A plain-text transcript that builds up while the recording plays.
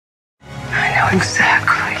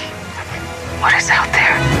exactly what is out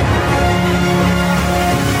there.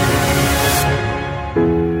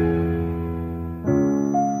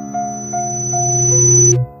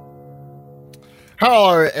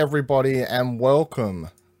 Hello, everybody, and welcome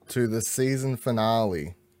to the season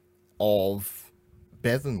finale of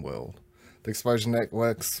BevanWorld, the Explosion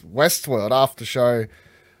Network's Westworld Aftershow,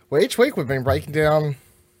 where each week we've been breaking down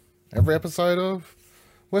every episode of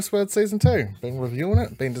Westworld Season 2. Been reviewing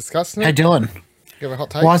it, been discussing it. Hey, Dylan. Give a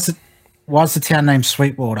hot take. Why is the town named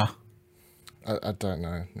Sweetwater? I don't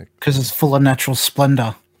know, Nick. Because it's full of natural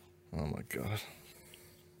splendor. Oh, my God.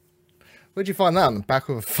 Where'd you find that? On the back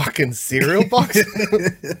of a fucking cereal box?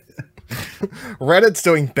 Reddit's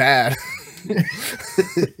doing bad.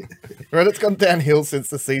 Reddit's gone downhill since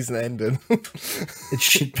the season ended. It's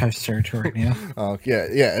shitpost territory now. Oh, yeah.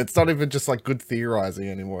 It's not even just like good theorizing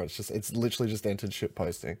anymore. It's literally just entered shit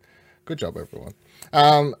posting. Good job, everyone.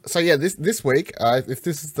 So yeah, this week, if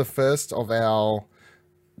this is the first of our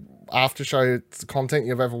after show content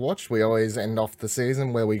you've ever watched, we always end off the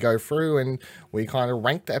season where we go through and we kind of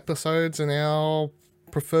rank the episodes in our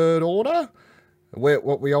preferred order,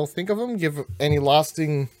 what we all think of them, give any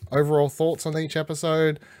lasting overall thoughts on each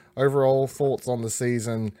episode, overall thoughts on the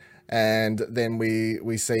season, and then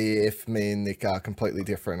we see if me and Nick are completely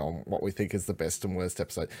different on what we think is the best and worst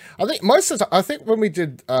episode. I think when we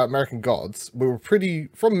did American Gods, we were pretty,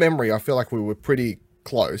 from memory, I feel like we were pretty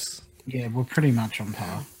close. Yeah, we're pretty much on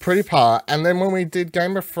par. Pretty par. And then when we did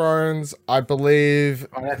Game of Thrones, I believe...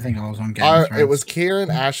 I don't think I was on Game of Thrones. It was Kieran,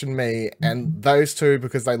 Ash, and me, and those two,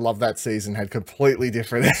 because they love that season, had completely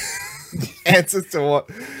different answers to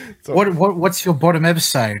What's your bottom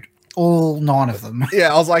episode? All 9 of them.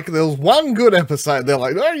 Yeah, I was like, there was one good episode. They're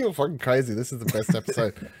like, no, you're fucking crazy. This is the best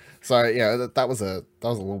episode. So, yeah, that was a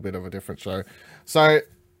little bit of a different show. So,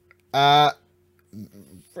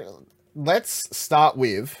 let's start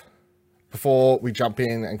with... Before we jump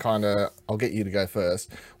in and kind of, I'll get you to go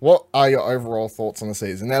first. What are your overall thoughts on the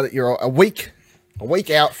season? Now that you're a week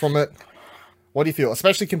out from it, what do you feel?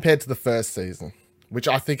 Especially compared to the first season, which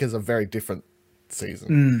I think is a very different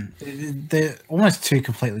season. They're almost two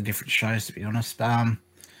completely different shows, to be honest. I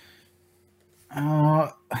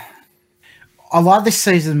like this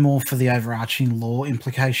season more for the overarching lore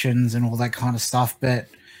implications and all that kind of stuff, but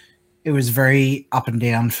it was very up and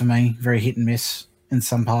down for me, very hit and miss in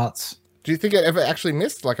some parts. Do you think it ever actually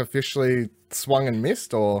missed, like officially swung and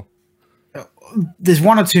missed, or? There's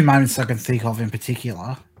one or two moments I can think of in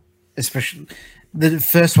particular, especially the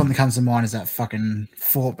first one that comes to mind is that fucking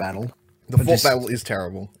fort battle. The fort battle is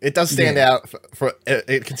terrible. It does stand out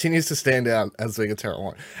it continues to stand out as being a terrible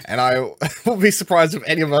one. And I will be surprised if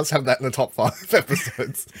any of us have that in the top 5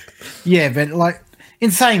 episodes. Yeah, but like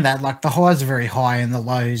in saying that, like the highs are very high and the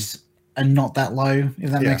lows are not that low,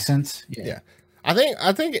 if that makes sense. Yeah. I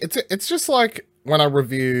think it's just like when I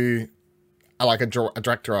review a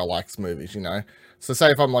director I likes movies, you know. So say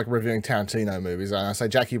if I'm like reviewing Tarantino movies and I say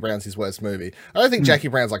Jackie Brown's his worst movie, I don't think Jackie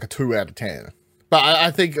Brown's like a 2 out of 10. But I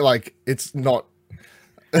think like it's not.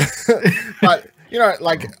 But you know,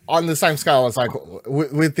 like on the same scale, it's like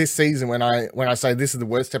with this season when I say this is the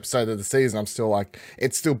worst episode of the season, I'm still like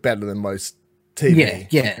it's still better than most TV.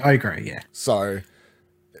 Yeah, I agree. Yeah. So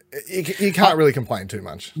you can't really complain too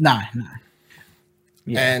much. No.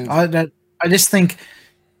 Yeah, and I just think,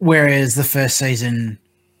 whereas the first season,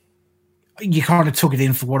 you kind of took it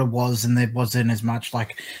in for what it was, and there wasn't as much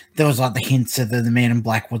like there was like the hints of the Man in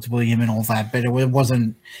Black was William and all that, but it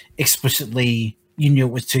wasn't explicitly. You knew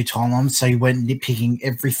it was 2 timelines, so you weren't nitpicking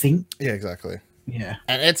everything. Yeah, exactly. Yeah,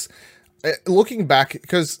 and it's looking back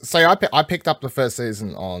because say I picked up the first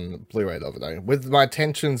season on Blu-ray the other day, with my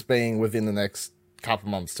intentions being within the next couple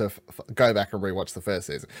months to go back and rewatch the first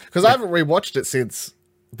season because I haven't rewatched it since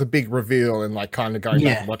the big reveal and like kind of going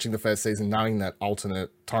back and watching the first season, knowing that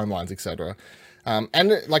alternate timelines, etc.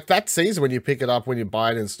 And like that season when you pick it up, when you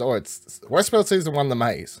buy it in store, it's Westworld season 1, The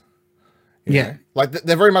Maze. You know? Like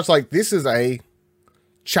they're very much like this is a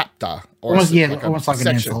chapter or almost like an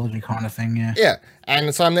anthology kind of thing. Yeah.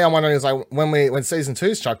 And so I'm now wondering is like when season 2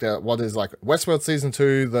 is chucked out, what is like Westworld season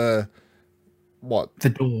 2 the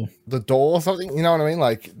door or something, you know what I mean?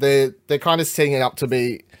 Like they're kind of setting it up to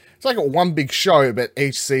be it's like a one big show, but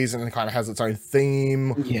each season kind of has its own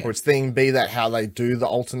theme or its theme be that how they do the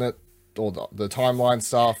alternate or the timeline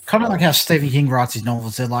stuff. Kind of like how Stephen King writes his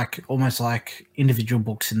novels. They're like almost like individual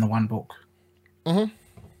books in the one book. Mm-hmm.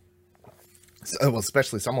 So, well,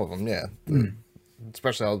 especially some of them,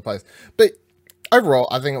 especially other places. But overall,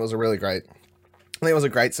 I think it was a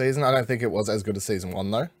great season. I don't think it was as good as season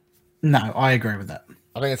 1 though. No, I agree with that.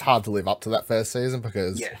 I think it's hard to live up to that first season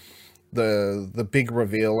because the big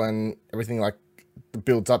reveal and everything like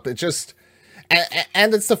builds up. It just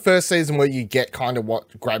and it's the first season where you get kind of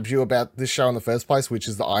what grabs you about this show in the first place, which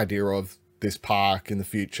is the idea of this park in the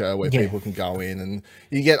future where people can go in, and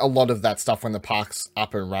you get a lot of that stuff when the park's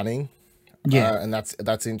up and running. And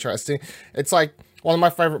that's interesting. It's like one of my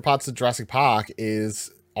favorite parts of Jurassic Park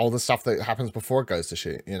is all the stuff that happens before it goes to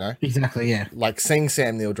shit, you know? Exactly, yeah. Like seeing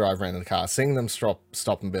Sam Neill drive around in the car, seeing them stop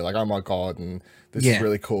and be like, oh my God, and this is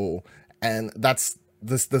really cool. And that's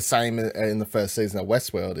the same in the first season of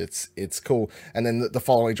Westworld. It's cool. And then the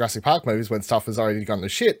following Jurassic Park movies, when stuff has already gone to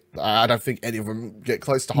shit, I don't think any of them get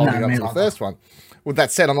close to holding up to the first one. With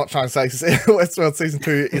that said, I'm not trying to say Westworld Season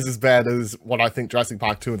 2 is as bad as what I think Jurassic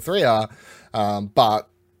Park 2 and 3 are, but...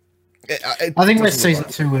 I think where Season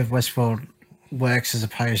 2 of Westworld works as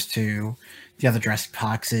opposed to the other Jurassic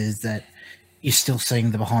Parks is that you're still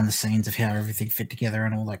seeing the behind the scenes of how everything fit together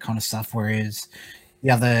and all that kind of stuff, whereas the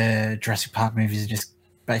other Jurassic Park movies are just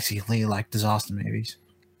basically like disaster movies.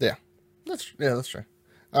 Yeah, that's true.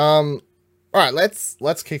 All right,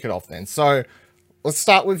 let's kick it off then. So let's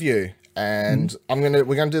start with you. And we're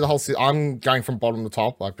gonna do the whole. I'm going from bottom to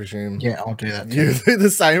top, I presume. Yeah, I'll do that too. You do the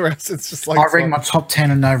same. It's just like I rank my top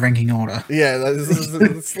 10 in no ranking order. Yeah,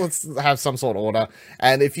 let's have some sort of order.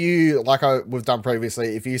 And if you we've done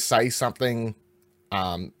previously, if you say something,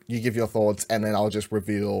 you give your thoughts, and then I'll just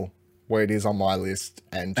reveal where it is on my list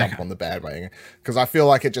and jump on the bandwagon, because I feel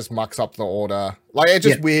like it just mucks up the order. Like, it's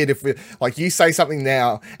just weird if you say something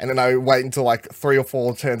now and then I wait until like 3 or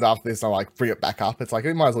 4 turns after this and I like bring it back up. It's like,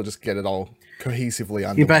 we might as well just get it all cohesively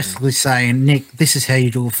under. You're basically saying, Nick, this is how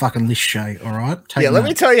you do a fucking list show, all right? Let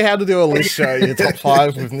me tell you how to do a list show. Your top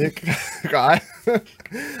 5 with Nick, guy.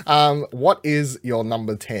 What is your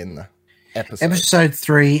number 10 episode? Episode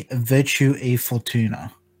 3, Virtue e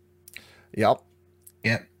Fortuna. Yep.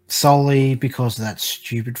 Solely because of that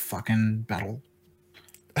stupid fucking battle.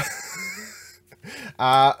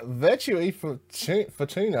 Virtue e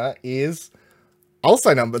Fortuna is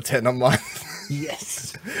also number 10 on mine.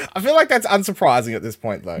 Yes. I feel like that's unsurprising at this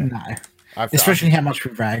point, though. No. Especially how much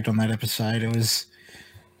we ragged on that episode. It was...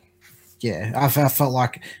 Yeah, I felt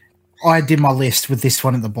like I did my list with this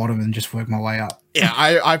one at the bottom and just worked my way up. Yeah,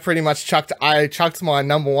 I pretty much chucked my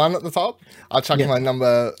number 1 at the top. I chucked my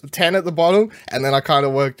number 10 at the bottom, and then I kind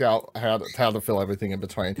of worked out how to fill everything in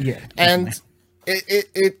between. Yeah, and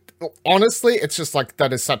it honestly, it's just like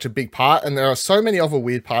that is such a big part, and there are so many other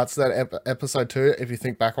weird parts of that episode too. If you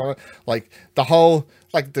think back on it, like the whole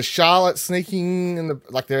the Charlotte sneaking and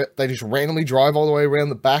they just randomly drive all the way around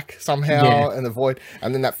the back somehow in the void,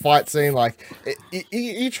 and then that fight scene.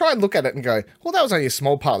 You try and look at it and go, well, that was only a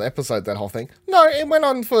small part of the episode. That whole thing. No, it went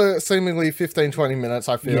on for seemingly 15-20 minutes.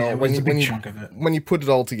 I feel when you put it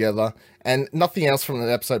all together, and nothing else from that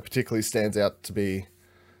episode particularly stands out to be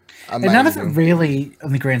amazing. And none of it really,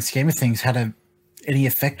 on the grand scheme of things, had any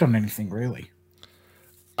effect on anything, really.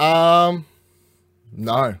 No.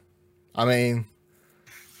 I mean,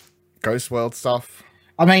 Ghost World stuff.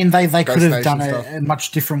 I mean, they could have done a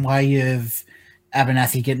much different way of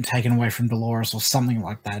Abernathy getting taken away from Dolores or something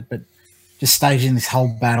like that, but just staging this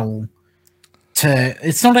whole battle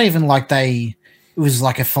it's not even like it was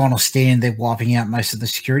like a final stand, they're wiping out most of the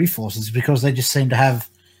security forces, because they just seem to have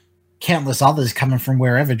countless others coming from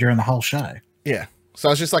wherever during the whole show. Yeah. So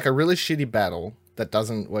it's just like a really shitty battle that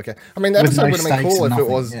doesn't work out. I mean, that episode would have been cool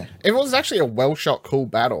if it was actually a well-shot, cool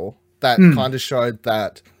battle that kind of showed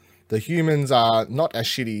that the humans are not a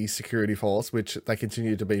shitty security force, which they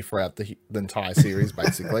continue to be throughout the entire series,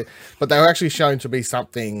 basically. But they were actually shown to be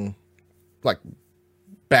something like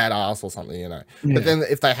badass or something, you know. Yeah. But then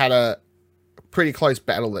if they had a pretty close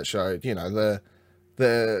battle that showed, you know,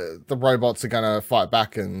 the robots are going to fight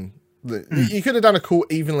back, and you could have done a cool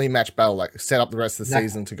evenly matched battle, like set up the rest of the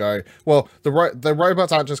season to go, well, the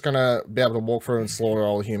robots aren't just going to be able to walk through and slaughter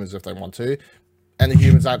all the humans if they want to, and the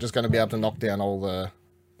humans aren't just going to be able to knock down all the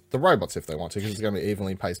robots if they want to, because it's going to be an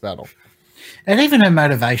evenly paced battle. And even her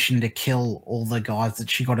motivation to kill all the guys that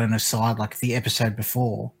she got on her side, like the episode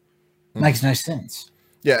before, makes no sense.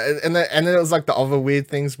 Yeah, and then it was like the other weird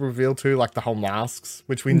things revealed too, like the whole masks,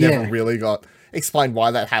 which we never really got explained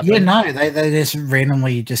why that happened. Yeah, no, they just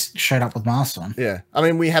randomly just showed up with masks on. Yeah, I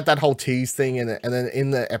mean, we had that whole tease thing in it, and then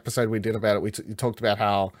in the episode we did about it, we talked about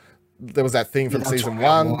how there was that thing from season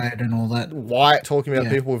 1, Wyatt and all that. Wyatt talking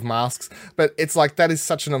about people with masks, but it's like that is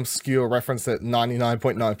such an obscure reference that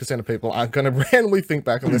 99.9% of people aren't going to randomly think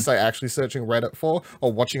back unless they're actually searching Reddit for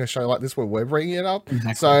or watching a show like this where we're bringing it up.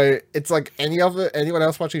 Exactly. So it's like anyone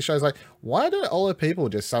else watching shows like, why do all the people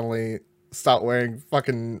just suddenly start wearing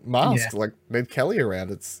fucking masks like Ned Kelly around?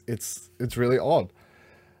 It's really odd.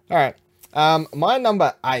 All right, my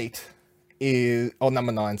number 8 is, or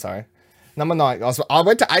number 9, sorry. Number 9. I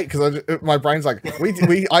went to 8 because my brain's like,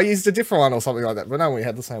 I used a different one or something like that. But no, we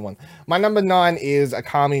had the same one. My number 9 is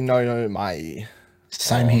Akami no Mai.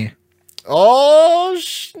 Same here. Oh,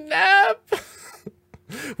 snap.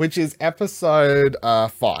 Which is episode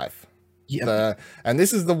 5. Yep. And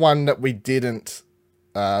this is the one that we didn't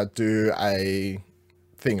do a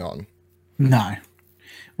thing on. No.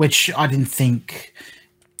 Which I didn't think...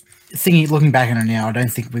 Looking back on it now, I don't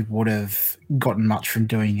think we would have gotten much from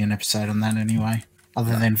doing an episode on that anyway,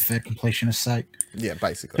 other than for completionist sake. Yeah,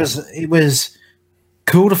 basically. Because it was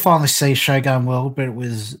cool to finally see Shogun World, but it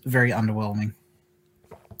was very underwhelming.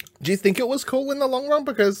 Do you think it was cool in the long run?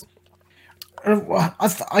 Because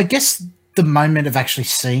I guess the moment of actually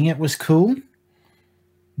seeing it was cool,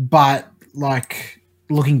 but like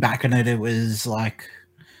looking back on it, it was like,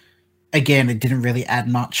 again, it didn't really add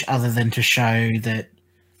much other than to show that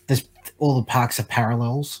all the parks are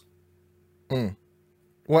parallels.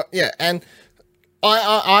 Well, yeah, and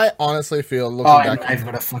I honestly feel looking back, Maeve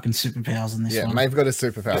got a fucking superpowers in this one. Yeah, Maeve got a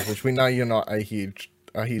superpowers, which we know you're not a huge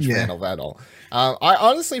fan of at all. I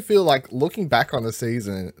honestly feel like looking back on the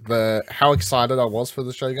season, how excited I was for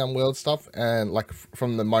the Shogun World stuff, and like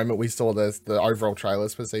from the moment we saw the overall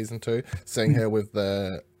trailers for season 2, seeing her with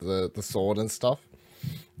the sword and stuff,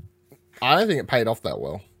 I don't think it paid off that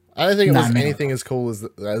well. I don't think it was anything as cool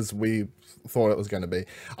as we thought it was going to be.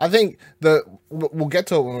 I think we'll get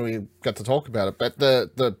to it when we get to talk about it, but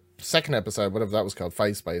the second episode, whatever that was called,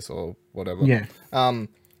 Phase Space or whatever. Yeah.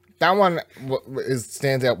 That one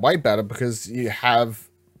stands out way better because you have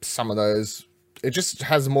some of those. It just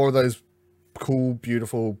has more of those cool,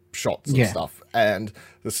 beautiful shots and stuff, and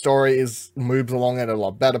the story moves along at a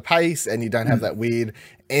lot better pace, and you don't have that weird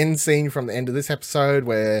end scene from the end of this episode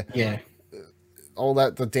where all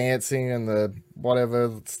that the dancing and the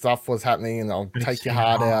whatever stuff was happening, and I'll take your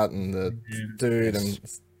heart out, and the dude and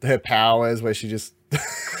her powers where she just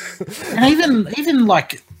and even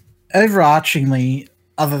like overarchingly,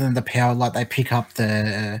 other than the power, like they pick up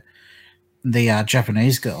the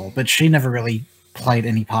Japanese girl, but she never really played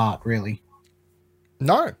any part, really.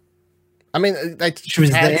 No, I mean she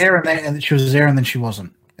was there, and she was there, and then she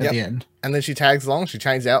wasn't at the end. And then she tags along. She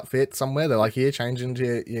changed outfit somewhere. They're like, "Here, change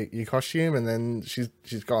into your costume," and then she's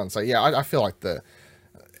gone. So yeah, I feel like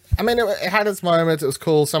I mean, it had its moments. It was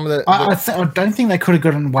cool. Some of I don't think they could have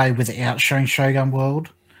gotten away without showing Shogun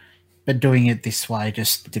World, but doing it this way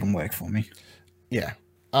just didn't work for me. Yeah.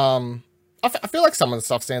 I feel like some of the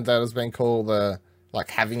stuff stands out as being cool.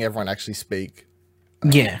 Like having everyone actually speak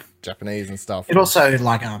Japanese and stuff. It also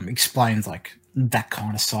like explains like that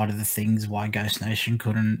kind of side of the things, why Ghost Nation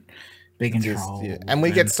couldn't be controlled. And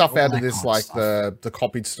we get stuff out of this, like the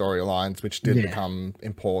copied storylines, which did become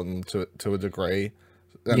important to a degree,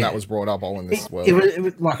 and that was brought up all in this world.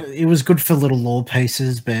 It was good for little lore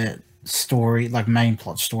pieces, but story, like main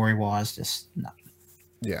plot story wise, just no.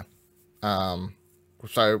 Yeah.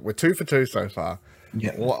 So we're 2 for 2 so far.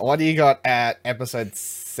 Yeah. What do you got at episode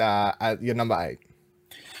at your number 8?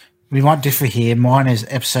 We might differ here. Mine is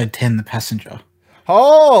episode 10, The Passenger.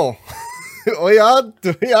 Oh, we are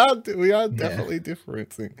definitely differing.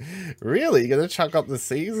 Really, you're gonna chuck up the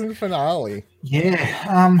season finale?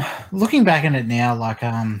 Yeah. Looking back on it now, like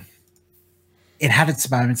it had its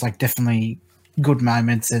moments, like definitely good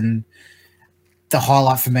moments, and the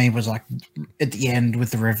highlight for me was like at the end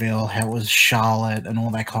with the reveal, how it was Charlotte and all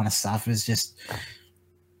that kind of stuff. It was just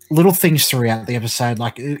little things throughout the episode.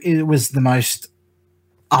 Like it was the most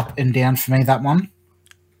up and down for me, that one.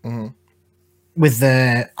 Mm-hmm. With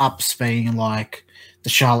the ups being like the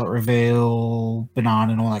Charlotte reveal,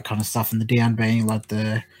 banana and all that kind of stuff, and the down being like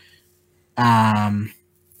the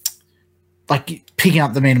like picking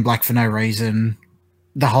up the Men in Black for no reason.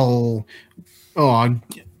 The whole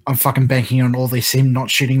I'm fucking banking on all this, him not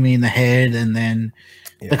shooting me in the head, and then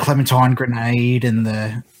the Clementine grenade and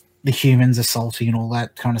the humans assaulting and all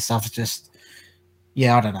that kind of stuff. It's just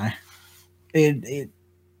I don't know.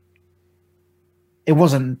 It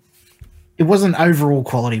wasn't overall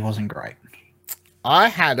quality wasn't great. I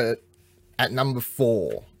had it at number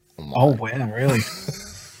 4. Oh wow, really?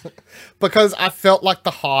 Because I felt like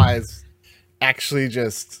the highs actually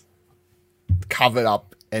just covered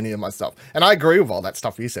up any of my stuff. And I agree with all that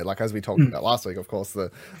stuff you said, like as we talked about last week, of course,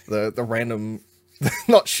 the random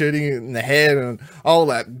not shooting in the head and all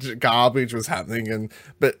that garbage was happening,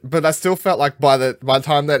 but I still felt like by the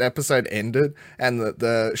time that episode ended and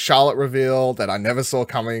the Charlotte reveal that I never saw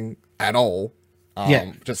coming at all,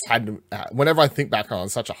 just had to, whenever I think back on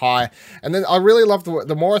such a high. And then I really loved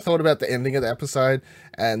the more I thought about the ending of the episode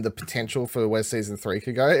and the potential for where season 3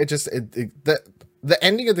 could go, the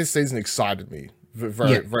ending of this season excited me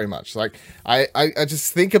very much. Like I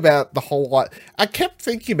just think about the whole lot. I kept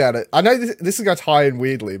thinking about it. I know this is going to tie in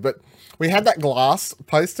weirdly, but we had that Glass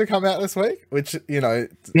poster come out this week, which,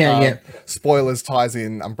 spoilers, ties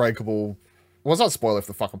in Unbreakable. Well, it's not a spoiler if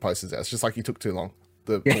the fucking poster's out. It's just like you took too long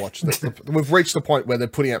to watch. We've reached the point where they're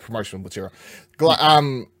putting out promotional material.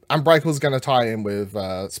 Unbreakable's going to tie in with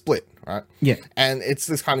Split, right? Yeah. And it's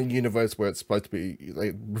this kind of universe where it's supposed to be,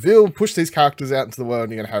 they reveal, push these characters out into the world,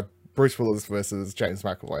 and you're going to have Bruce Willis versus James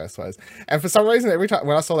McAvoy, I suppose. And for some reason, every time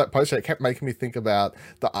when I saw that poster, it kept making me think about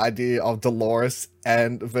the idea of Dolores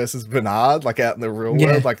and versus Bernard, like out in the real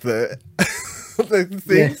world, like the the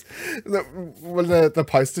things. That, when the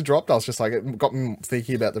poster dropped, I was just like, it got me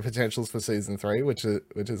thinking about the potentials for season 3, which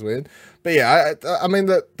is weird. But yeah, I mean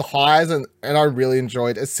the highs and I really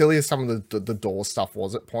enjoyed, as silly as some of the door stuff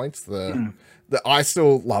was at points. I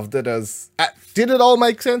still loved it did it all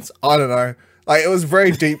make sense? I don't know. Like, it was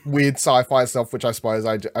very deep, weird sci-fi stuff, which I suppose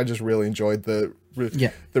I just really enjoyed the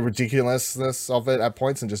ridiculousness of it at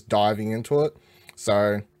points and just diving into it.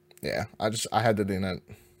 So yeah, I had it in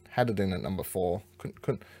at number 4.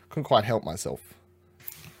 Couldn't quite help myself.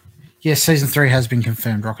 Yeah, season 3 has been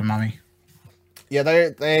confirmed. Rocket Mummy. Yeah,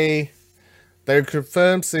 they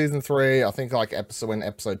confirmed season 3. I think like when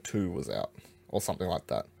episode 2 was out or something like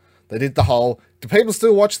that. They did the whole. Do people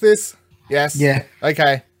still watch this? Yes. Yeah.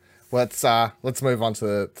 Okay. Let's move on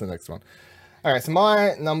to the next one. All right, so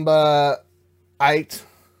my number 8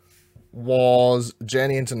 was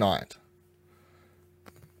Journey into Night,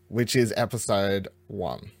 which is episode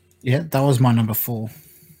 1. Yeah, that was my number 4.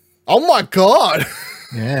 Oh my god!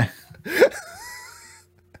 Yeah.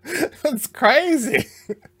 That's crazy.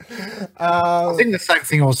 I think the same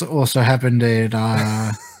thing also happened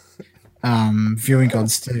at Viewing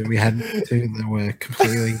Gods too. We had 2 that were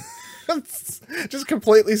completely... just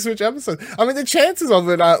completely switch episodes. I mean, the chances of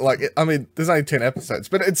it aren't like, I mean, there's only 10 episodes,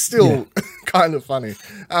 but it's still kind of funny.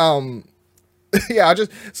 Yeah, I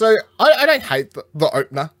don't hate the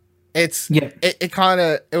opener. I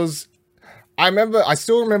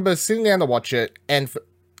still remember sitting down to watch it, and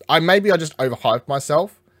I just overhyped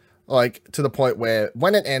myself, like to the point where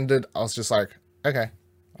when it ended, I was just like, okay,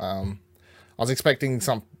 I was expecting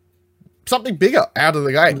something bigger out of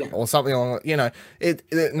the gate or something along,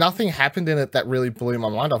 nothing happened in it that really blew my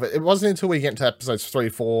mind off. It wasn't until we get to episodes 3,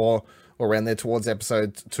 4 or around there towards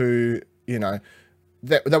episode 2,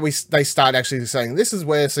 that they start actually saying, this is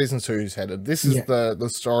where season 2 is headed. This is the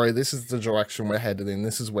story. This is the direction we're headed in.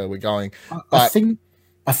 This is where we're going. I think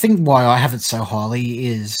why I have it so highly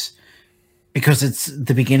is because it's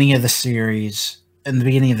the beginning of the series and the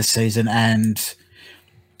beginning of the season, and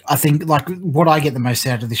I think like what I get the most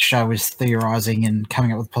out of this show is theorizing and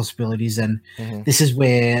coming up with possibilities, and this is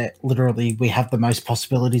where literally we have the most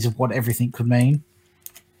possibilities of what everything could mean.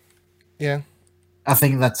 Yeah, I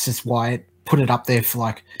think that's just why it put it up there for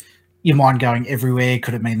like your mind going everywhere.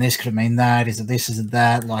 Could it mean this? Could it mean that? Is it this? Is it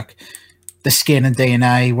that? Like the scan and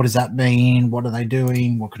DNA. What does that mean? What are they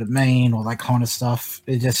doing? What could it mean? All that kind of stuff.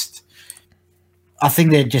 I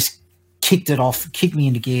think they just kicked me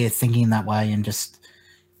into gear thinking that way, and just.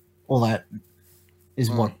 All that is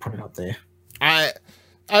what put it up there. I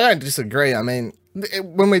don't disagree. I mean,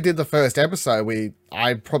 when we did the first episode,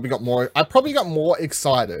 I probably got more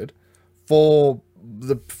excited for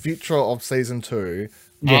the future of season 2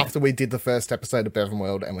 after we did the first episode of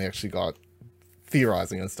BevanWorld and we actually got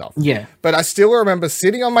theorizing and stuff. Yeah. But I still remember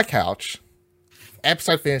sitting on my couch,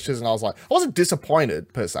 episode finishes, and I was like, I wasn't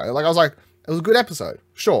disappointed per se. Like I was like, it was a good episode.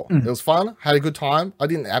 Sure. It was fun. Had a good time. I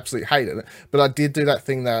didn't absolutely hate it, but I did do that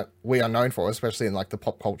thing that we are known for, especially in like the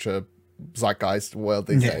pop culture zeitgeist world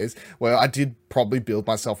these days, where I did probably build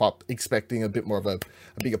myself up expecting a bit more of a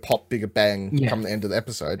bigger pop, bigger bang come the end of the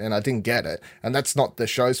episode, and I didn't get it. And that's not the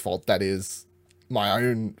show's fault. That is my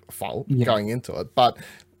own fault going into it. But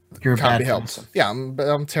can't be helped. Yeah, I'm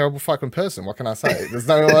a terrible fucking person. What can I say? There's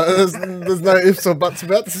no there's no ifs or buts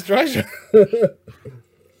about the situation.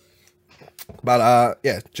 But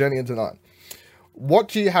Journey into Night. What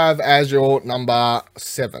do you have as your number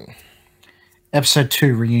 7? Episode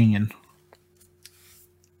 2 Reunion.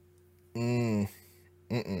 Where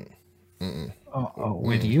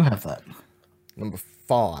do you have that? Number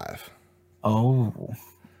 5. Oh.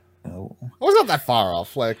 I was not that far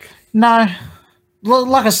off. Like no,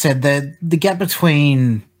 like I said, the gap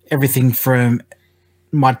between everything from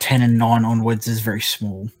my 10 and 9 onwards is very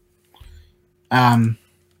small.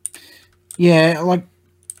 Yeah, like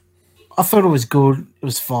I thought it was good. It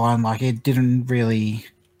was fine. Like it didn't really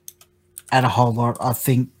add a whole lot. I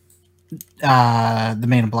think the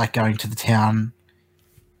Man in Black going to the town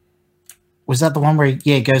Was that the one where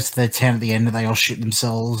he goes to the town at the end and they all shoot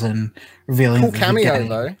themselves and revealing cool cameo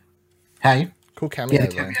though. Hey, cool cameo. Yeah,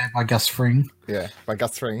 cameo by Gus Fring. Yeah, by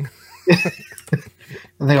Gus Fring.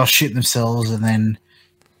 And they all shoot themselves, and then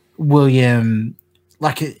William,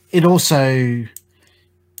 like it also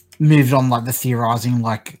moved on, like the theorizing,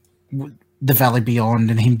 like the Valley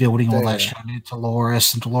Beyond and him building all that shit into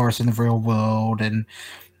Dolores and Dolores in the real world, and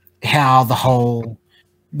how the whole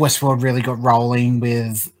Westworld really got rolling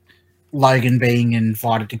with Logan being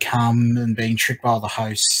invited to come and being tricked by all the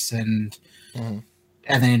hosts, and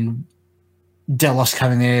then Delos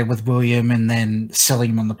coming there with William and then selling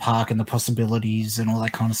him on the park and the possibilities and all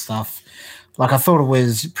that kind of stuff. Like, I thought it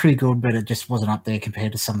was pretty good, but it just wasn't up there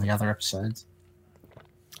compared to some of the other episodes.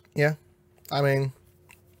 Yeah, I mean,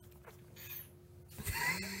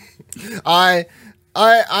 I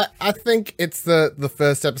think it's the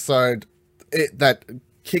first episode that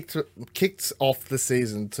kicked off the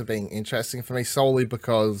season to being interesting for me, solely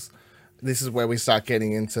because this is where we start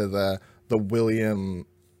getting into the William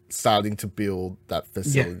starting to build that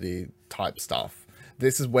facility type stuff.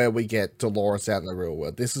 This is where we get Dolores out in the real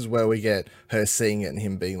world. This is where we get her seeing it and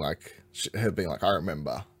him being like, I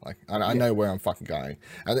remember, like, I know where I'm fucking going.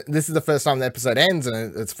 And this is the first time the episode ends,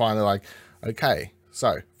 and it's finally like, okay,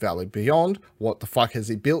 so Valley Beyond, what the fuck has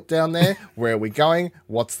he built down there? Where are we going?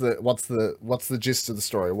 What's the gist of the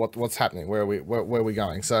story? What's happening? Where are we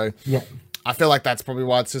going? So yeah, I feel like that's probably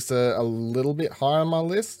why it's just a little bit higher on my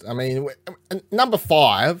list. I mean, number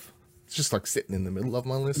 5, it's just like sitting in the middle of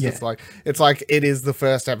my list. Yeah. It's like it is the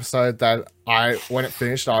first episode that when it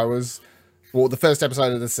finished, the first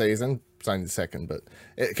episode of the season. It's only the second, but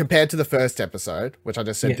compared to the first episode, which I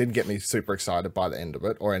just said didn't get me super excited by the end of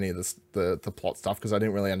it or any of the plot stuff, because I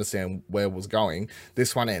didn't really understand where it was going.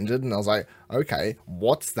 This one ended and I was like, okay,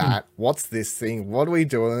 what's that? What's this thing? What are we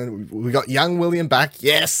doing? We got young William back.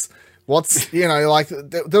 Yes. What's, like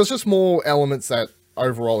there was just more elements that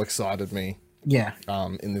overall excited me. Yeah.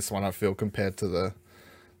 In this one, I feel, compared to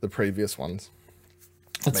the previous ones.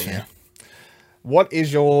 That's fair. Yeah. What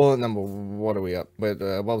is your number? What are we up? What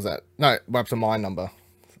was that? No, we're up to my number.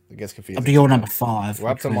 I guess confused. Up to your number 5. We're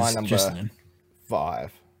up to my number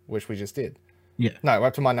 5, which we just did. Yeah. No, we're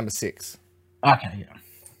up to my number 6. Okay,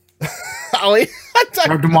 yeah. Are we?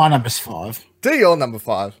 We're up to my number's 5. Do your number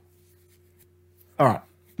 5. All right.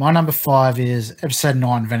 My number 5 is episode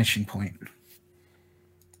 9, Vanishing Point.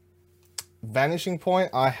 Vanishing Point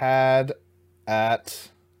I had at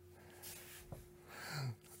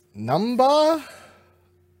number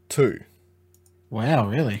 2. Wow,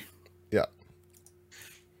 really? Yeah.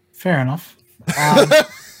 Fair enough.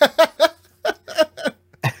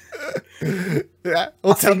 Yeah.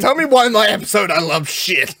 Well, tell me why my episode I love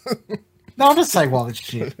shit. No, I'll just say why it's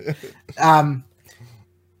shit.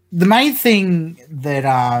 The main thing that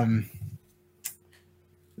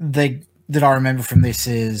that I remember from this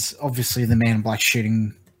is obviously the Man in Black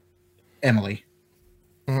shooting Emily.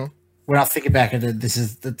 Mm-hmm. When I think back at it,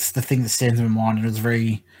 that's the thing that stands in my mind. And it was a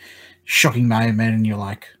very shocking moment, and you're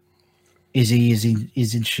like, is he,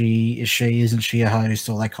 isn't she, isn't she a host,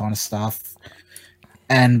 all that kind of stuff.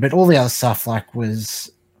 But all the other stuff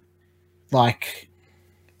was like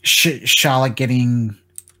Charlotte getting,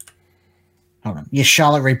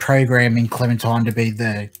 Charlotte reprogramming Clementine to be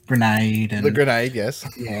the grenade. And the grenade, yes.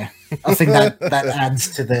 Yeah. I think that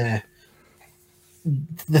adds to the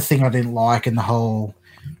thing I didn't like, and the whole,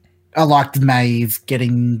 I liked Maeve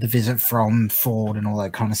getting the visit from Ford and all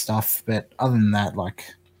that kind of stuff. But other than that,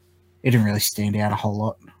 it didn't really stand out a whole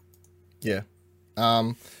lot. Yeah.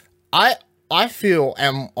 I feel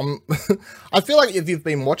I feel like if you've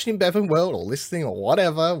been watching BevanWorld or listening or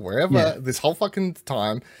whatever, wherever this whole fucking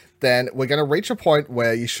time, then we're going to reach a point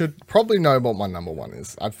where you should probably know what my number 1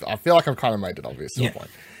 is. I feel like I've kind of made it obvious to a point.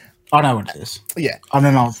 I know what it is. Yeah. I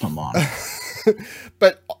don't know it's not mine.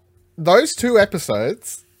 But those 2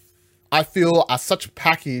 episodes, I feel, are such a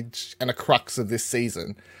package and a crux of this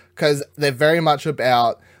season, because they're very much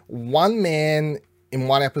about one man in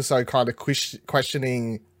one episode kind of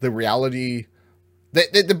questioning the reality.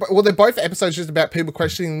 They're both episodes just about people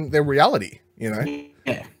questioning their reality,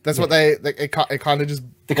 Yeah. That's what it kind of just...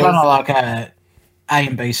 They're kind of like a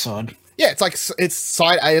and B side. Yeah, it's like it's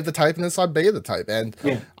side A of the tape and then side B of the tape. And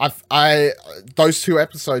those 2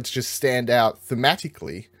 episodes just stand out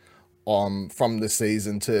thematically from the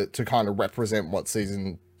season to kind of represent what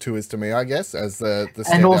season 2 is to me, I guess, as the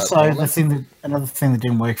and also another thing that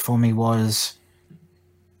didn't work for me was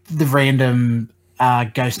the random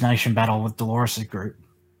Ghost Nation battle with Dolores' group.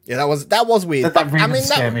 Yeah, that was weird.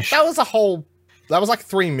 That was a whole, that was like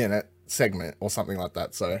 3-minute segment or something like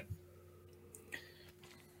that. So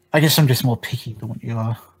I guess I'm just more picky than what you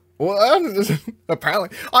are. Well,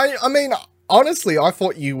 apparently. I mean, honestly, I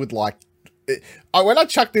thought you would like... when I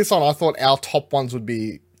chucked this on, I thought our top ones would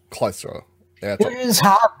be closer. Yeah, it is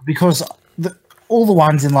hard because all the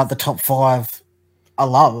ones in like the top 5 I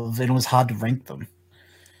love, and it was hard to rank them.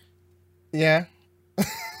 Yeah.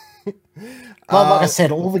 Like I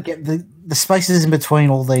said, all the spaces in between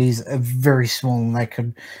all these are very small, and they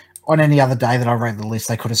could, on any other day that I rate the list,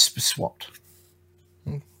 they could have swapped.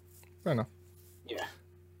 Fair enough. Yeah.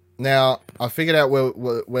 Now, I figured out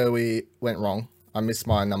where we went wrong. I missed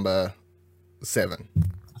my number 7.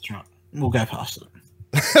 That's right. We'll go past it.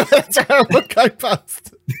 That's how we'll go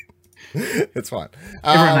past it. It's fine.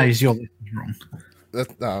 Everyone knows your list is wrong.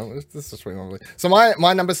 No, this is just wrong. So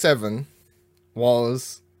my number 7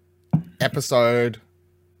 was episode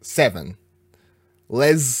 7.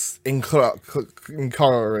 Les encourages.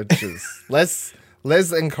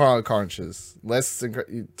 Les encourages. Les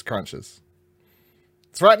crunches.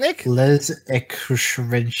 That's right, Nick. Les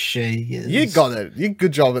encourages. You got it.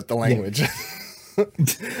 Good job at the language. Yeah.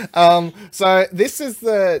 So this is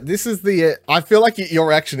the I feel like your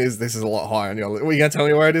reaction is this is a lot higher on your list. Were you gonna tell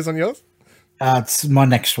me where it is on yours? It's my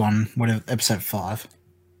next one, whatever, episode 5.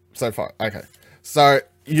 So far, okay. So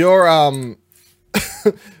you're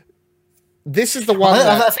this is the one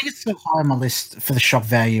I think it's so high on my list for the shock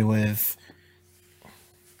value of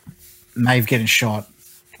Maeve getting shot,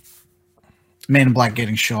 Man in Black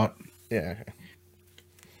getting shot. Yeah, okay.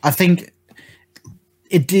 I think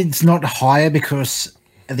it's not higher because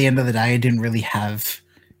at the end of the day, it didn't really have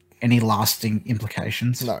any lasting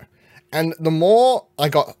implications. No, and the more I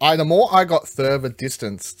got further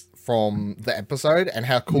distanced from the episode and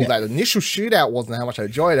how cool that initial shootout was and how much I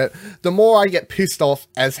enjoyed it, the more I get pissed off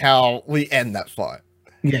as how we end that fight.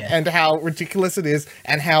 Yeah. And how ridiculous it is,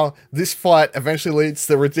 and how this fight eventually leads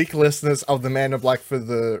to the ridiculousness of the Man in Black for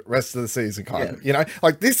the rest of the season, kind of. You know?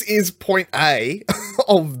 Like, this is point A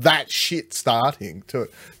of that shit starting to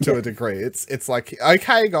a degree. It's like,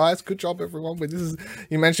 okay, guys, good job, everyone. But this is,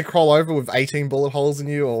 you managed to crawl over with 18 bullet holes in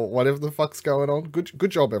you or whatever the fuck's going on.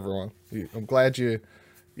 Good job, everyone. I'm glad you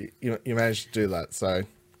managed to do that. So,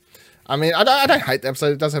 I mean, I don't hate the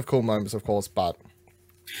episode. It does have cool moments, of course, but...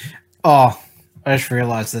 Oh... I just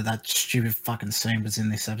realised that stupid fucking scene was in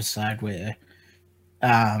this episode where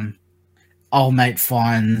old mate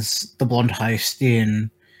finds the blonde host in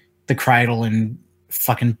the cradle and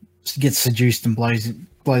fucking gets seduced and blows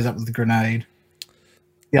up with a grenade.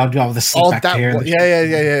 Yeah, I'll go with the sick bacteria.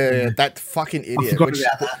 Yeah. That fucking idiot. I forgot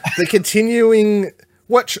about that. The continuing,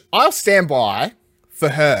 which I'll stand by for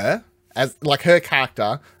her as like her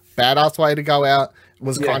character, badass way to go out.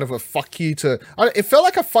 Was kind of a fuck you to... It felt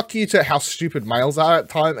like a fuck you to how stupid males are at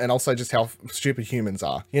the time and also just how stupid humans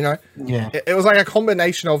are, you know? Yeah. It was like a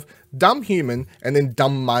combination of dumb human and then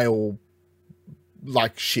dumb male,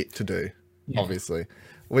 like, shit to do, obviously.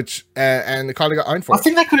 Which... and it kind of got owned for I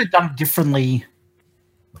think they could have done it differently.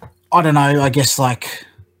 I don't know, I guess, like...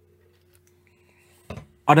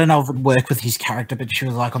 I don't know if it would work with his character, but she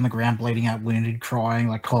was, like, on the ground bleeding out, wounded, crying,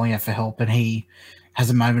 like, calling out for help, and he... has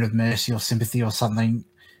a moment of mercy or sympathy or something,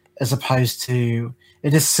 as opposed to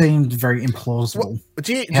it just seemed very implausible. Well,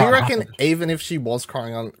 do you reckon even if she was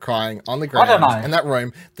crying on the ground in that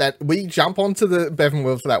room, that we jump onto the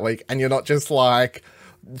BevanWorld for that week and you're not just like,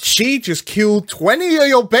 she just killed 20 of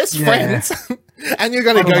your best friends and you're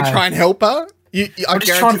going to go try and help her? I'm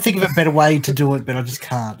just trying to think of a better way to do it, but I just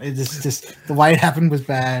can't. It's just the way it happened was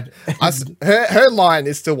bad. Her line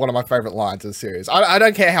is still one of my favorite lines of the series. I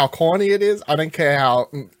don't care how corny it is. I don't care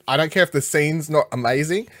if the scene's not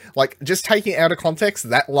amazing. Like, just taking out of context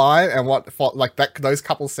that line and those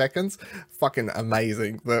couple seconds, fucking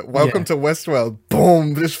amazing. The welcome to Westworld,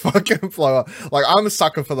 boom, just fucking blow up. Like, I'm a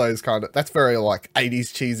sucker for those kind of. That's very like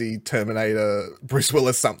 80s cheesy Terminator, Bruce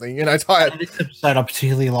Willis something, you know. Type. This episode I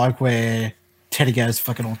particularly like where Teddy goes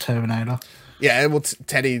fucking all Terminator. Yeah, well,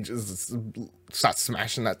 Teddy just starts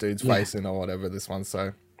smashing that dude's face in or whatever this one,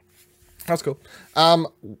 so that's cool.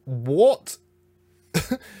 What?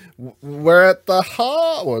 We're at the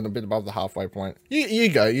a bit above the halfway point. You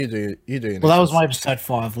go, you do. Well, that was my episode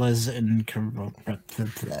 5, Les and...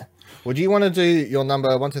 Would you want to do your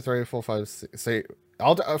number 1, 2, 3, 4, 5, 6? See,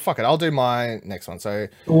 I'll do my next one. So,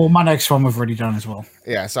 well, my next one we've already done as well.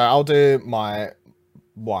 Yeah, so I'll do my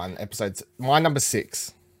my number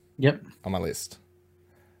 6. Yep. On my list.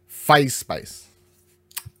 Phase Space.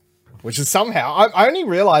 Which is somehow, I'm only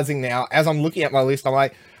realizing now as I'm looking at my list, I'm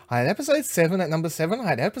like, I had episode 7 at number 7. I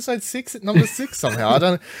had episode 6 at number 6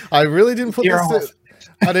 somehow. I really didn't put this.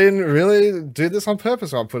 I didn't really do this on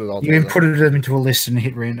purpose when I put it all together. You put it into a list and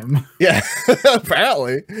hit random. Yeah,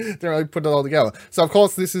 apparently. Didn't really put it all together. So, of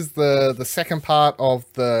course, this is the second part of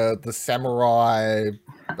the Samurai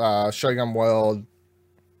Shogun World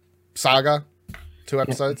saga, 2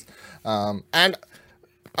 episodes. And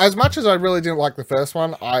as much as I really didn't like the first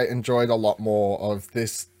one, I enjoyed a lot more of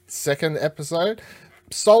this second episode.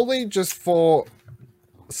 I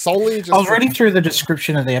was reading through the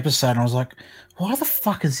description of the episode and I was like, why the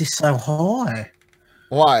fuck is this so high?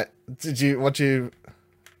 Why?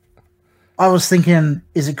 I was thinking,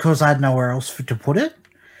 is it because I had nowhere else to put it?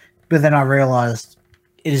 But then I realized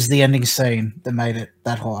it is the ending scene that made it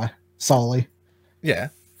that high, solely. Yeah.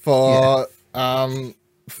 For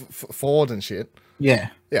Ford and shit. Yeah.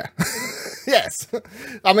 Yeah. Yes.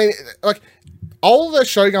 I mean, like, all the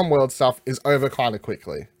Shogun World stuff is over kind of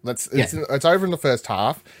quickly. It's over in the first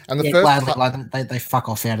half, and the first they fuck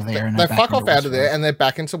off out of there. They fuck off out of there, and they're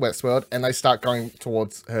back into Westworld, and they start going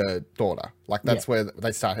towards her daughter. Like that's where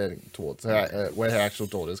they start heading towards where her actual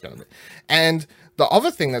daughter is going to be. And the other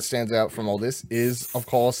thing that stands out from all this is, of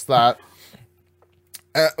course, that.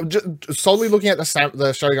 Solely looking at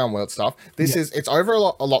the Shogun World stuff, it's over a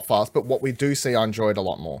lot fast, but what we do see I enjoyed a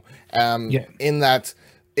lot more. In that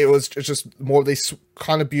it was just more of these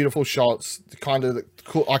kind of beautiful shots, kind of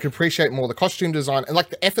cool. I could appreciate more the costume design and like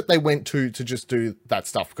the effort they went to just do that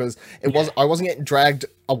stuff, because I wasn't getting dragged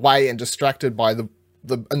away and distracted by the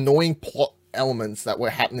annoying plot elements that were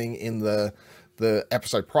happening in the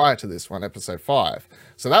episode prior to this one, episode 5.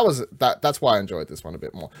 So that's why I enjoyed this one a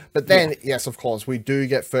bit more. But then, yes, of course, we do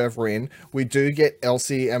get further in. We do get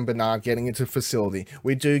Elsie and Bernard getting into facility.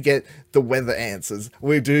 We do get the weather answers.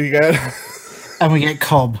 We do get... and we get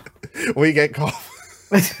Cobb. We get Cobb.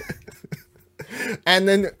 And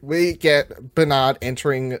then we get Bernard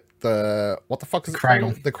entering the... What the fuck is it?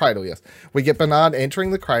 Cradle. The cradle, yes. We get Bernard entering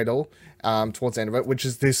the cradle towards the end of it, which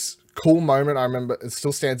is this... cool moment. I remember it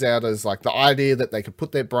still stands out as like the idea that they could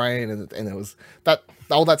put their brain and it was that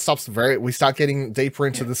all that stuff's we start getting deeper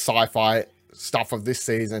into the sci-fi stuff of this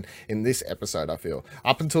season in this episode. I feel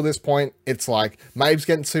up until this point it's like Maeve's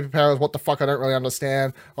getting superpowers, what the fuck, I don't really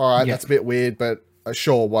understand. All right, that's a bit weird, but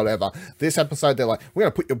sure, whatever. This episode, they're like, we're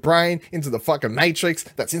gonna put your brain into the fucking matrix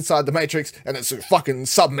that's inside the matrix, and it's a fucking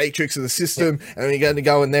sub-matrix of the system, and then you're going to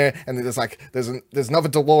go in there, and then there's like, there's another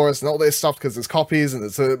Dolores and all this stuff because there's copies, and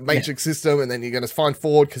it's a matrix system, and then you're going to find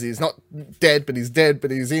Ford because he's not dead, but he's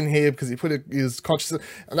in here because he put his consciousness,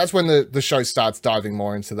 and that's when the show starts diving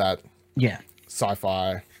more into that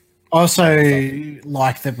sci-fi. Also,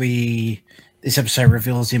 like that this episode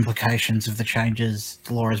reveals the implications of the changes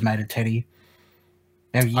Dolores made to Teddy.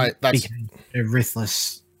 That's a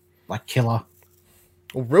ruthless, like, killer.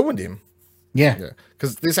 Or ruined him. Yeah.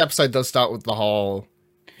 Because this episode does start with the whole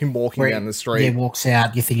him walking down the street. Yeah, walks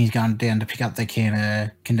out. You think he's going down to pick up the can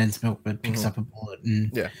of condensed milk, but picks up a bullet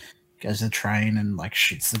and goes to the train and like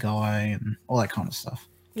shoots the guy and all that kind of stuff.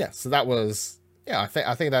 Yeah. So that was I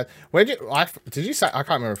think that. Where did you say? I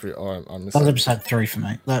can't remember if I missed. That was episode 3 for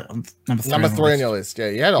me. Number 3 on your list. Yeah,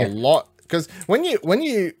 you had a lot because when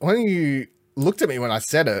you looked at me when I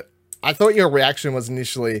said it, I thought your reaction was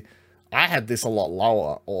initially, I had this a lot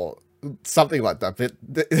lower or something like that. But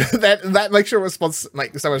that makes your response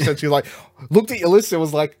make so much sense. You like looked at your list and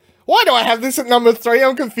was like, why do I have this at number 3?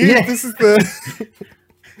 I'm confused. Yeah. This is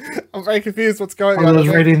I'm very confused. What's going on? I was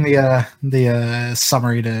reading the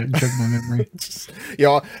summary to jog my memory.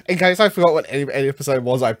 In case I forgot what any episode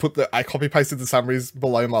was, I copy pasted the summaries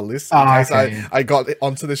below my list in case I got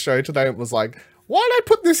onto the show today and was like, why did I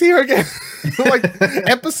put this here again? Like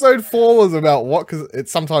episode 4 was about what? Because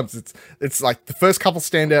it's like the first couple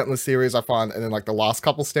stand out in the series I find, and then like the last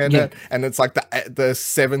couple stand out, and it's like the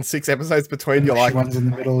 7-6 episodes between. You're like, ones in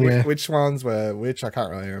the middle, which ones were which? I can't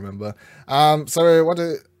really remember. So what?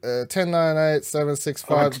 10, 9, 8, 7, 6,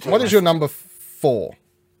 5. What is your number 4?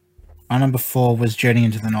 My number 4 was Journey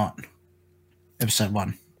into the Night, episode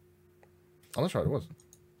 1. Oh, that's right, it was.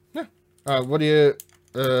 Yeah. What do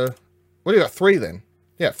you got? 3 then?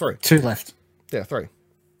 Yeah, 3. 2 left. Yeah, 3.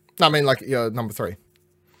 No, I mean like your number 3.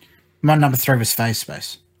 My number 3 was Phase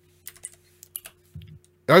Space.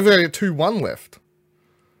 I've got 2-1 left.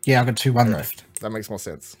 Yeah, I got 2-1 left. That makes more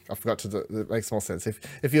sense. I forgot to do it. Makes more sense.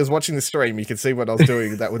 If you was watching the stream, you could see what I was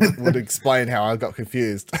doing. That would explain how I got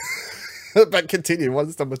confused. But continue.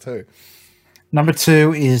 What's number 2? Number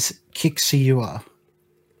 2 is Kixiua.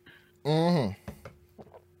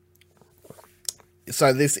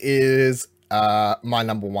 So this is my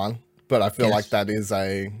number 1, but I feel like that is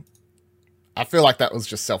I feel like that was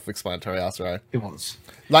just self-explanatory, right? It was.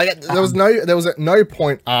 Like there was at no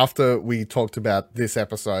point after we talked about this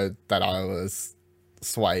episode that I was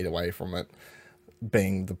swayed away from it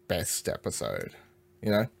being the best episode.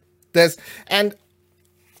 You know,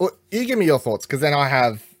 well, you give me your thoughts, because then I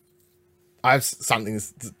have something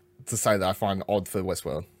to say that I find odd for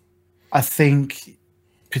Westworld. I think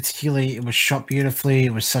particularly it was shot beautifully.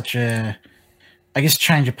 It was such a, I guess,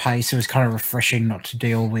 change of pace. It was kind of refreshing not to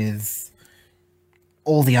deal with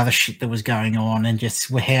all the other shit that was going on, and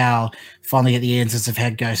just how finally at the answers of how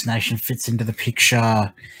Ghost Nation fits into the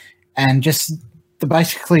picture, and just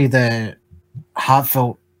basically the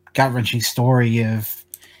heartfelt, gut-wrenching story of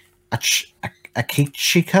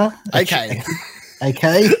Akechika.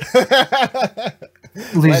 Okay.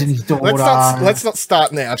 Losing his daughter. Let's not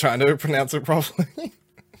start now trying to pronounce it properly.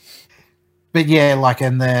 But yeah,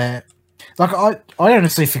 I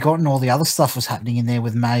honestly forgotten all the other stuff was happening in there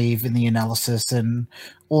with Maeve and the analysis and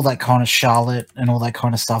all that kind of Charlotte and all that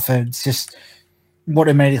kind of stuff. It's just what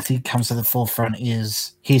immediately comes to the forefront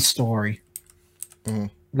is his story,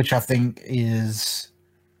 which I think is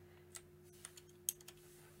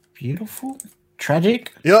beautiful,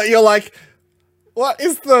 tragic. You're like, what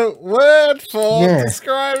is the word for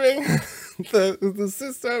describing the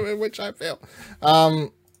system in which I feel?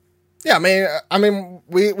 Yeah, I mean,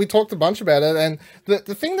 we talked a bunch about it, and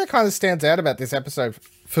the thing that kind of stands out about this episode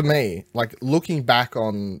for me, like looking back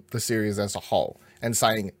on the series as a whole and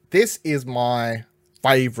saying, this is my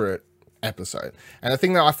favorite episode. And the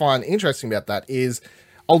thing that I find interesting about that is,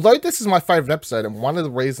 although this is my favorite episode, and one of the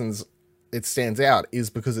reasons it stands out is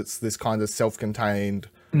because it's this kind of self-contained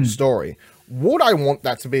story, would I want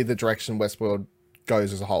that to be the direction Westworld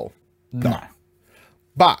goes as a whole? No.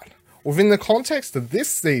 But within the context of this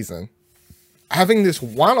season, having this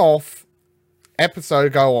one-off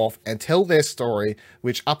episode go off and tell their story,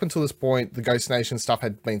 which up until this point, the Ghost Nation stuff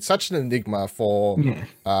had been such an enigma for,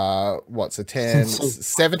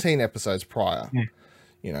 17 episodes prior. Yeah.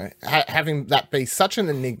 You know, having that be such an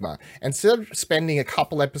enigma, instead of spending a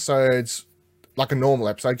couple episodes, like a normal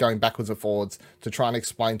episode, going backwards and forwards to try and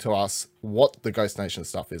explain to us what the Ghost Nation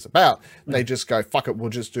stuff is about, they just go, fuck it,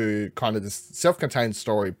 we'll just do kind of this self-contained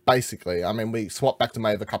story, basically. I mean, we swap back to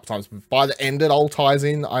Maeve a couple times, but by the end, it all ties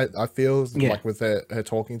in, I feel, like with her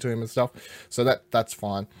talking to him and stuff. So that's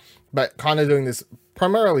fine. But kind of doing this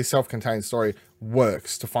primarily self-contained story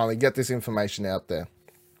works to finally get this information out there.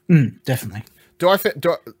 Definitely.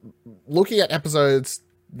 Looking at episodes,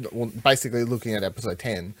 well, basically looking at episode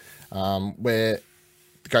 10, where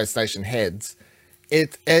the Ghost Nation heads,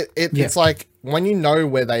 it's like when you know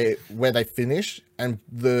where they finish, and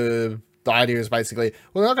the idea is basically,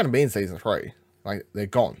 well, they're not going to be in season 3, like they're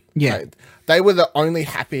gone. Yeah, they were the only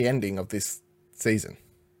happy ending of this season,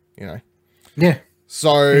 you know. Yeah.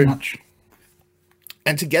 So,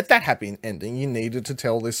 and to get that happy ending, you needed to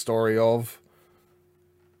tell this story of,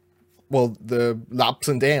 well, the ups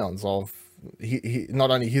and downs of he not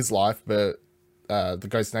only his life, but the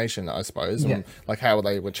Ghost Nation, I suppose, and like how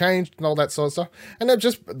they were changed and all that sort of stuff. And they're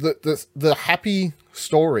just the happy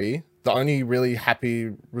story, the only really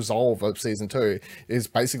happy resolve of season 2 is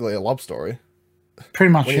basically a love story.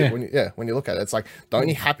 Pretty much, when you look at it, it's like the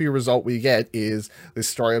only happy result we get is this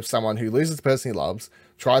story of someone who loses the person he loves,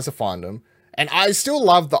 tries to find them. And I still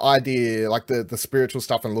love the idea, like the spiritual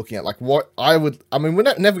stuff, and looking at like what I mean, we're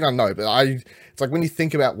never going to know, but it's like when you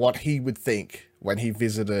think about what he would think when he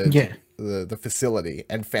visited the facility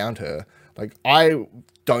and found her, like I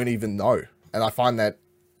don't even know. And I find that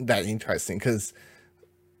interesting because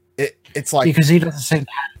it's like, because he doesn't seem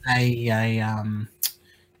to have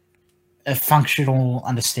a functional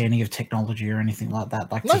understanding of technology or anything like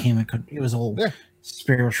that. Like to him, it was all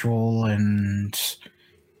spiritual and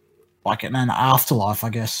like an afterlife, I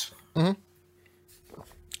guess. Mm-hmm.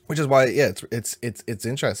 Which is why, it's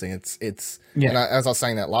interesting. It's and as I was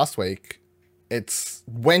saying that last week, it's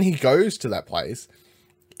when he goes to that place,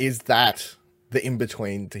 is that the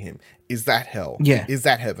in-between to him? Is that hell? Yeah. Is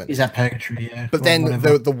that heaven? Is that purgatory? Yeah. But then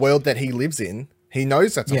the world that he lives in, he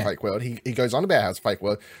knows that's a fake world. He goes on about how it's a fake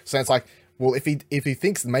world. So it's like, well, if he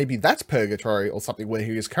thinks maybe that's purgatory or something where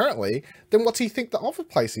he is currently, then what's he think the other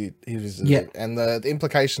place he visited? Yeah. And the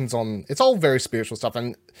implications on, it's all very spiritual stuff.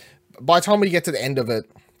 And by the time we get to the end of it,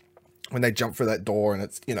 when they jump through that door and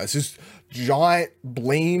it's, you know, it's this giant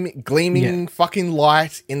gleaming fucking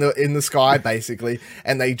light in the sky, basically.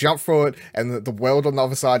 And they jump through it, and the world on the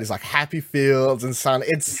other side is like happy fields and sun.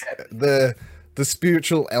 It's the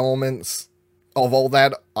spiritual elements of all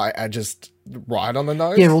that I just right on the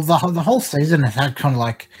nose. Yeah, well, the whole season has had kind of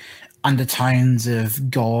like undertones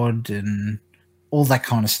of God and all that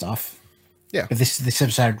kind of stuff. Yeah. But this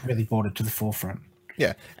episode really brought it to the forefront.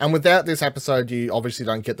 Yeah, and without this episode, you obviously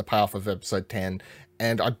don't get the payoff of episode 10,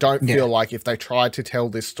 And I don't feel like if they tried to tell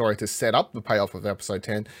this story to set up the payoff of episode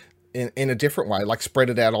 10 in a different way, like spread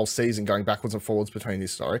it out all season, going backwards and forwards between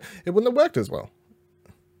this story, it wouldn't have worked as well.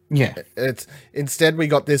 Yeah. It's instead we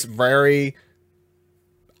got this very...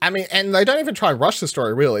 I mean, and they don't even try and rush the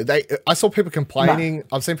story, really. I saw people complaining. No.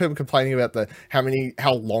 I've seen people complaining about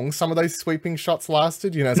how long some of those sweeping shots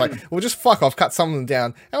lasted. You know, it's like, well, just fuck off, cut some of them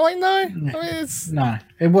down. And I'm like, no. I mean,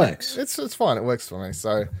 it works. It's fine. It works for me.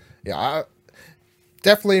 So, yeah,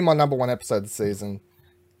 definitely my number one episode of the season.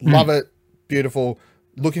 Love it. Beautiful.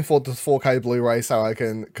 Looking forward to the 4K Blu-ray so I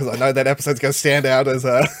can, because I know that episode's going to stand out as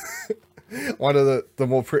one of the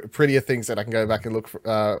more prettier things that I can go back and look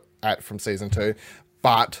at from season 2.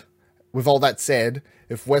 But with all that said,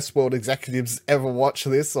 if Westworld executives ever watch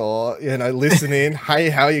this or, listen in, hey,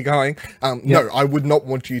 how are you going? No, I would not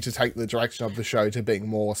want you to take the direction of the show to being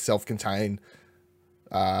more self-contained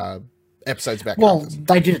episodes about characters.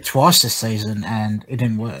 They did it twice this season and it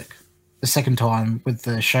didn't work. The second time with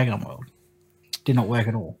the Shogun World did not work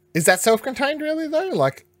at all. Is that self-contained really, though?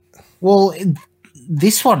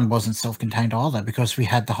 This one wasn't self-contained either because we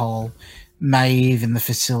had the whole... Maeve in the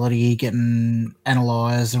facility getting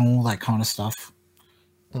analysed and all that kind of stuff.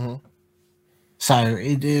 Mm-hmm. So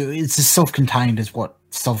it's as self-contained as what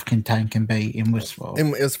self-contained can be in Westworld.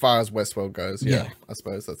 As far as Westworld goes, yeah. I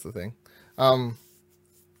suppose that's the thing.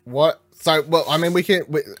 We can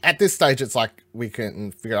at this stage it's like we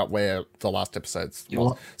can figure out where the last episodes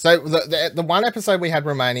was. So the one episode we had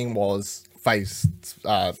remaining was Phase, it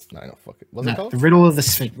called? The Riddle of the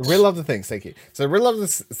Sphinx. The Riddle of the Sphinx, thank you. So the Riddle of the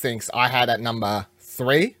Sphinx I had at number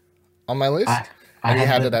 3 on my list. And you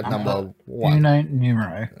had it at number 1. Uno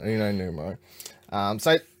numero.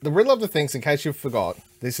 So the Riddle of the Sphinx, in case you forgot,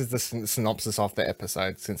 this is the synopsis of the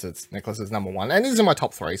episode, since it's Nicholas's number 1. And these are my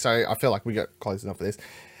top 3, so I feel like we got close enough for this.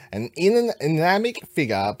 An dynamic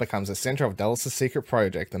figure becomes the center of Dallas' secret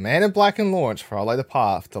project. The Man in Black and Launch follow the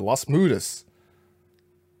path to Los Mudas.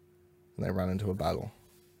 They run into a battle.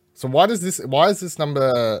 So why is this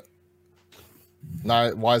number 1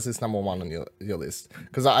 on your list?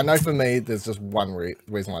 Because I know for me there's just one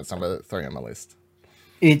reason why it's number 3 on my list.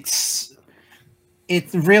 It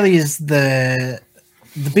really is the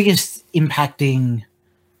biggest impacting,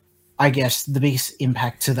 I guess, the biggest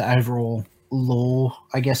impact to the overall lore,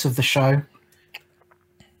 I guess, of the show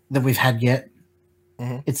that we've had yet.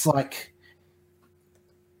 Mm-hmm. It's like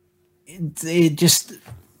it just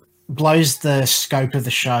blows the scope of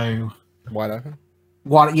the show wide open.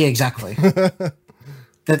 Yeah, exactly.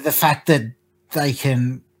 the fact that they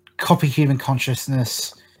can copy human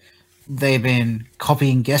consciousness, they've been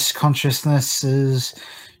copying guest consciousnesses,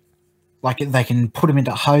 like they can put them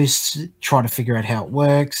into hosts, try to figure out how it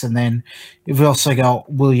works, and then we've also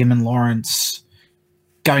got William and Lawrence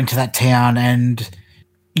going to that town, and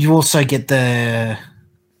you also get the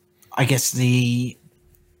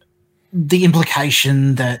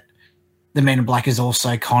implication that the Man in Black is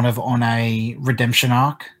also kind of on a redemption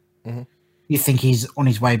arc. Mm-hmm. You think he's on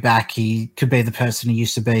his way back. He could be the person he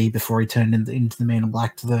used to be before he turned into the Man in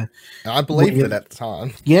Black. I believed it at the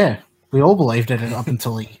time. Yeah, we all believed it up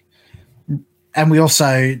until he... And we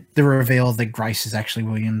also... The reveal that Grace is actually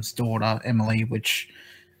William's daughter, Emily, which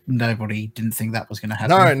nobody didn't think that was going to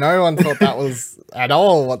happen. No one thought that was at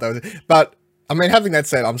all what that was. But... I mean, having that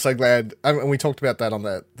said, I'm so glad, and we talked about that on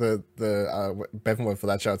the BevanWorld for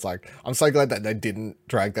that show. It's like, I'm so glad that they didn't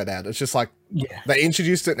drag that out. It's just like, they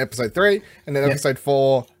introduced it in episode 3, and then episode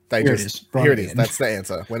 4, here it is. That's the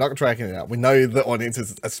answer. We're not dragging it out. We know the audience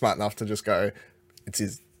is smart enough to just go, it's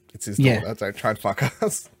his daughter. Don't try and fuck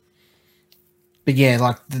us. But yeah,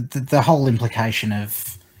 like the whole implication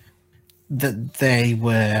of that they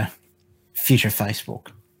were future Facebook.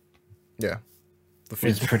 Yeah.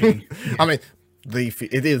 It's pretty... I mean...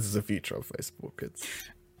 It is the future of Facebook.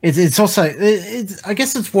 It's also I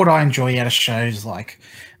guess it's what I enjoy out of shows like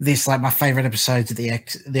this. Like my favorite episodes of the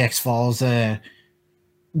X-Files are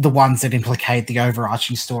the ones that implicate the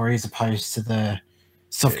overarching story as opposed to the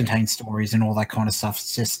self-contained stories and all that kind of stuff.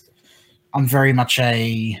 It's just I'm very much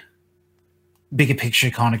a bigger picture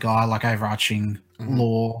kind of guy, like overarching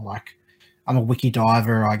lore. Like I'm a wiki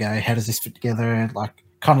diver. I go, how does this fit together? Like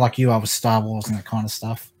kind of like you are with Star Wars and that kind of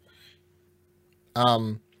stuff.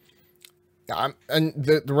 And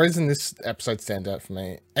the reason this episode stands out for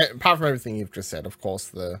me, apart from everything you've just said, of course,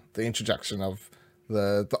 the introduction of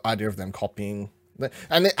the idea of them copying.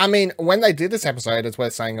 I mean, when they did this episode, it's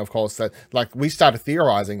worth saying, of course, that like we started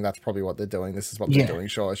theorizing that's probably what they're doing. This is what they're doing.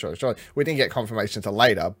 Sure. We didn't get confirmation until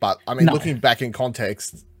later, but I mean, looking back in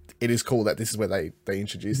context, it is cool that this is where they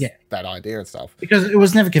introduced that idea and stuff. Because it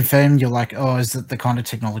was never confirmed. You're like, oh, is it the kind of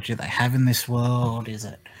technology they have in this world? Is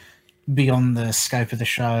it? beyond the scope of the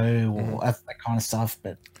show or that kind of stuff.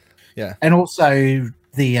 But yeah, and also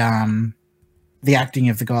the acting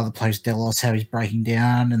of the guy that plays Delos, how he's breaking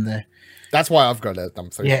down, and that's why I've got it at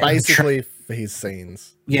number 3. Yeah, basically for his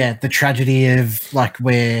scenes. Yeah, the tragedy of like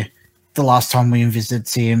where the last time William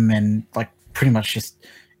visits him and like pretty much just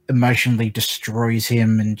emotionally destroys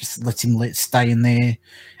him and just lets him stay in there.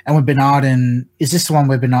 And when Bernard is this the one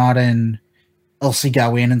where Bernard and Elsie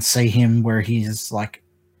go in and see him where he's like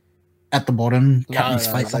at the bottom, cutting his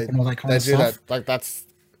face up and all that kind of stuff? They do that, like that's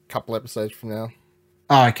a couple episodes from now.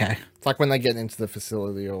 Oh, okay. It's like when they get into the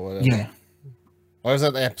facility or whatever. Yeah. Or is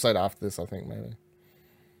that the episode after this, I think, maybe?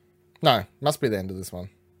 No, must be the end of this one.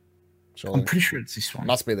 Surely. I'm pretty sure it's this one.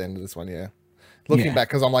 Must be the end of this one, yeah. Looking back,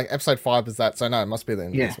 because I'm like, episode 5 is that, so no, it must be the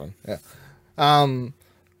end of this one. Yeah.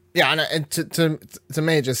 Yeah, I know, and to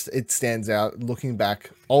me, it stands out, looking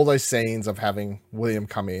back, all those scenes of having William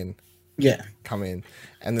come in, and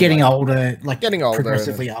then getting older,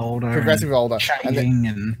 progressively older, changing,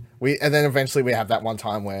 and then eventually we have that one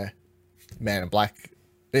time where Man in Black,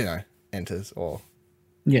 enters, or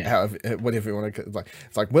however, whatever you want to,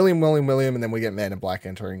 it's like William, and then we get Man in Black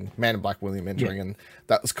William entering, and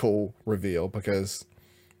that was cool reveal because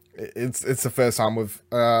it's the first time we've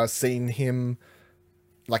seen him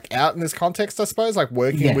like out in this context, I suppose, like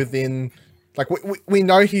working within, like we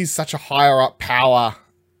know he's such a higher up power,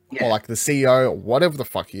 or like the CEO or whatever the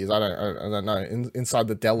fuck he is. I don't know inside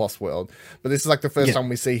the Delos world, but this is like the first time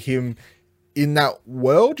we see him in that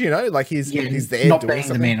world, like he's there not doing being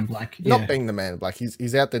something. the Man in Black. Not being the Man in Black.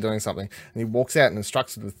 He's out there doing something, and he walks out and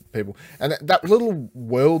instructs with people. And that little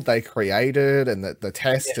world they created, and the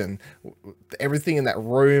test, and everything in that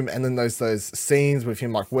room, and then those scenes with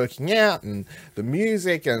him like working out, and the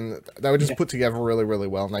music, and they were just put together really, really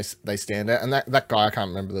well, and they stand out. And that guy, I can't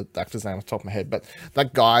remember the actor's name off the top of my head, but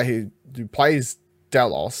that guy who plays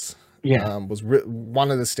Delos, was one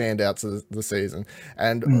of the standouts of the season,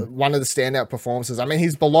 and one of the standout performances. I mean,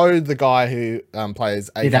 he's below the guy who plays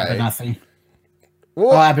AK. Abernathy.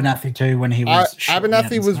 Well, Abernathy too, when he was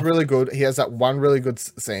Abernathy was really good. He has that one really good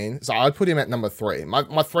scene, so I'd put him at number 3.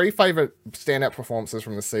 My 3 favorite standout performances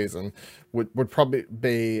from the season would probably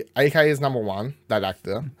be AK is number 1, that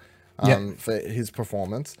actor, for his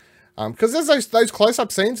performance. Because there's those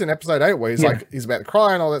close-up scenes in episode 8 where he's about to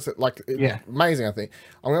cry and all that, amazing. I think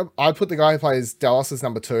I'd put the guy who plays Dallas as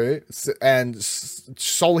number 2, and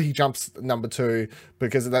solely he jumps number 2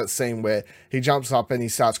 because of that scene where he jumps up and he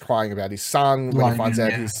starts crying about his son when he finds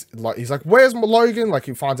out he's like, where's my Logan? Like,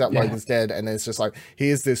 he finds out Logan's dead, and it's just like,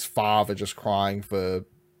 here's this father just crying for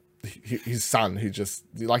his son who just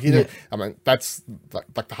I mean, that's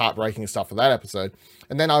like the heartbreaking stuff of that episode.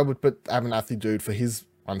 And then I would put Abernathy dude for his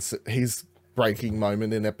breaking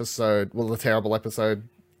moment in the terrible episode.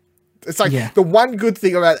 It's like the one good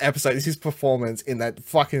thing about the episode is his performance in that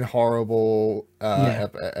fucking horrible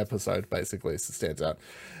episode. Basically, it stands out.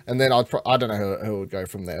 And then I don't know who would go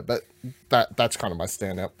from there, but that's kind of my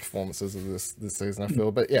standout performances of this season, I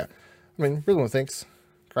feel. But yeah, I mean, really thinks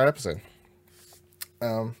great episode.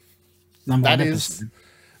 That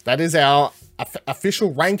is our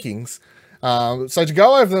official rankings. So to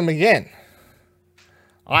go over them again,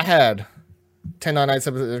 I had 10, 9, 8,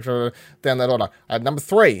 7 down that order. I had number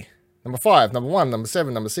 3, number 5, number 1, number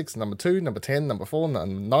 7, number 6, number 2, number 10, number 4,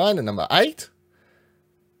 number 9, and number 8.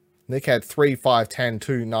 Nick had 3, 5, 10,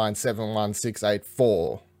 2, 9, 7, 1, 6, 8,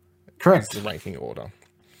 4. Correct. That's the ranking order.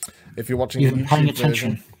 If you're watching the YouTube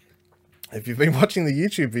version, if you've been watching the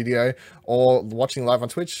YouTube video or watching live on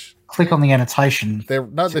Twitch, click on the annotation. They're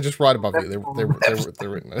just right above you. They're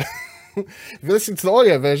written. If you listen to the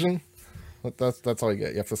audio version, that's all you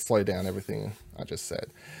get. You have to slow down everything I just said.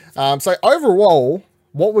 So overall,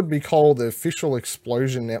 what would be called the official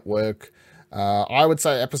Explosion Network? I would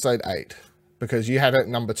say episode 8, because you had it at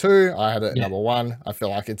number 2, I had it at number 1. I feel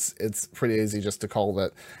like it's pretty easy just to call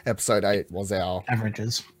that episode 8 was our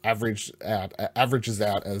averages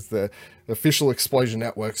out as the official Explosion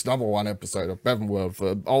Network's number 1 episode of BevanWorld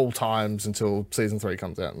for all times until season 3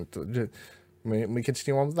 comes out. And we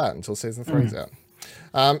continue on with that until season 3 is out.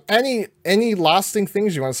 Any lasting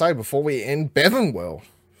things you want to say before we end BevanWorld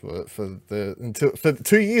for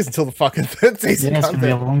 2 years until the fucking 3rd season? Yeah, it's gonna be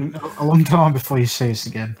a long time before you see us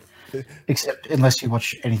again, except unless you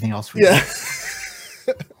watch anything else.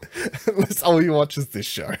 Unless all you watch is this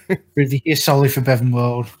show. We're here solely for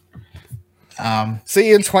BevanWorld. See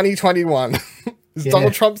you in 2021. Is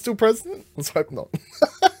Donald Trump still president? Let's hope not.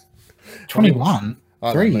 21,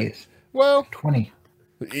 3 years. Well, 20.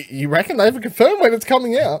 You reckon they haven't confirmed when it's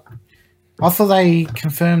coming out? I thought they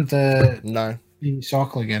confirmed the... No.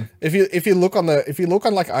 cycle again. If you look on like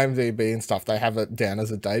IMDb and stuff, they have it down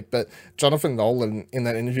as a date. But Jonathan Nolan, in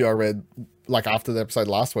that interview I read, like after the episode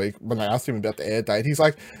last week, when they asked him about the air date, he's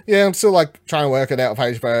like, "Yeah, I'm still like trying to work it out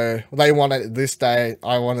with HBO. They want it this day,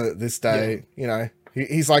 I want it this day." Yeah. You know,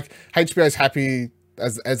 he's like, HBO's happy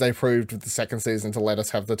as they proved with the second season to let us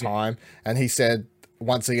have the time, and he said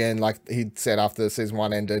once again, like he said after season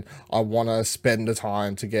 1 ended, I want to spend the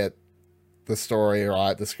time to get the story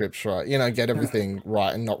right, the scripts right, you know, get everything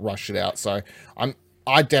right and not rush it out. So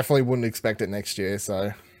I definitely wouldn't expect it next year.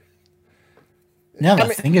 So now that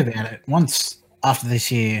I think about it, once after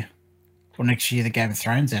this year or next year the Game of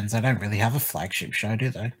Thrones ends, they don't really have a flagship show, do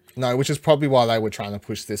they? No, which is probably why they were trying to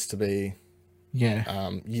push this to be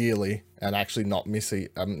yearly and actually not miss a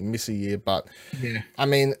year. But I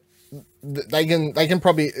mean, they can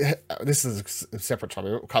probably, this is a separate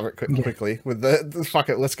topic, we'll cover it quickly with the fuck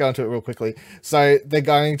it, let's go into it real quickly. So they're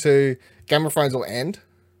going to, Game of Thrones will end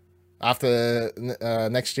after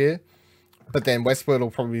next year, but then Westworld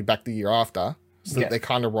will probably be back the year after, so that they're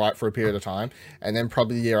kind of right for a period of time, and then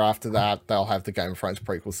probably the year after that they'll have the Game of Thrones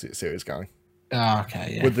prequel series going. Oh,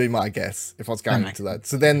 okay, yeah. Would be my guess if I was going into that.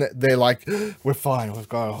 So then they're like, we're fine, we've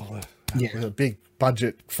got all the big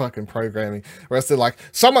budget fucking programming. Whereas they're like,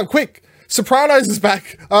 someone quick, Sopranos is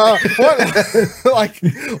back. What? Like,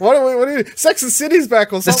 what are we? Sex and City's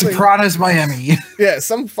back or something. The Sopranos Miami. Yeah,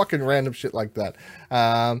 some fucking random shit like that.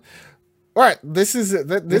 All right, this is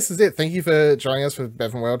it. Thank you for joining us for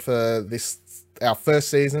BevanWorld for this, our first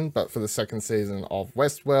season, but for the second season of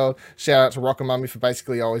Westworld. Shout out to Rock and Mummy for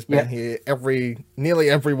basically always being here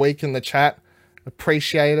nearly every week in the chat.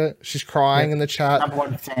 Appreciate it. She's crying in the chat.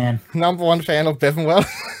 Number one fan of BevanWorld.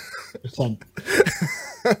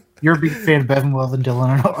 You're a big fan of BevanWorld and Dylan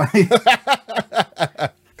and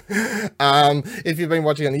I. If you've been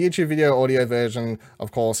watching on the YouTube video audio version,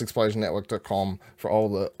 of course, explosionnetwork.com for all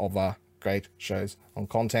the other great shows on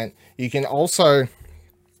content. You can also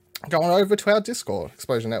go on over to our Discord,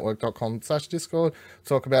 explosionnetwork.com/Discord,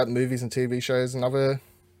 talk about movies and TV shows and other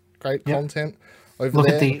great content over Look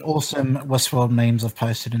there. at the awesome Westworld memes I've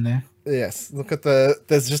posted in there. Yes, look at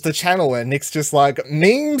there's just a channel where Nick's just like,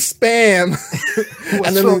 meme spam.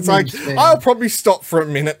 And then it's like, spam. I'll probably stop for a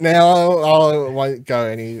minute now. I won't go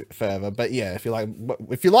any further. But yeah, if you like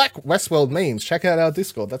Westworld memes, check out our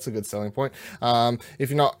Discord. That's a good selling point.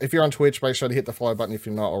 If you're on Twitch, make sure to hit the follow button if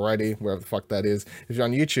you're not already, wherever the fuck that is. If you're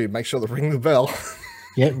on YouTube, make sure to ring the bell.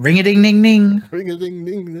 Yeah, ring-a-ding-ding-ding.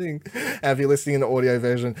 Ring-a-ding-ding-ding. And if you're listening in the audio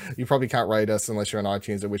version, you probably can't rate us unless you're on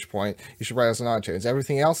iTunes, at which point you should rate us on iTunes.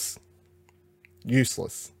 Everything else,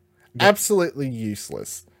 useless. Yep. Absolutely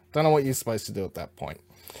useless. Don't know what you're supposed to do at that point.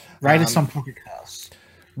 Rate us on Pocket Cast.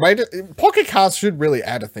 Pocket Cast should really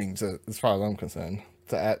add a thing to, as far as I'm concerned.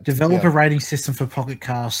 To add, develop a rating system for Pocket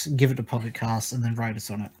Cast, give it to Pocket Cast, and then rate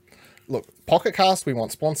us on it. Look, Pocket Cast, we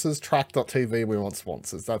want sponsors. Track.tv, we want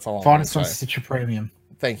sponsors. That's all. Find us on Stitcher Premium.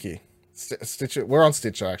 Thank you. Stitcher. We're on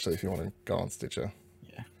Stitcher, actually, if you want to go on Stitcher.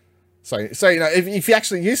 Yeah. So you know, if you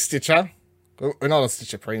actually use Stitcher, we're not on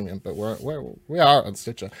Stitcher Premium, but we are on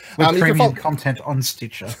Stitcher. We're premium content on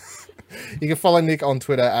Stitcher. You can follow Nick on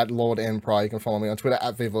Twitter at Lord M Pry. You can follow me on Twitter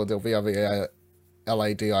at Vivaldil,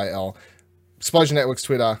 VRVALADIL. Explosion Network's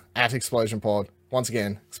Twitter at ExplosionPod. Once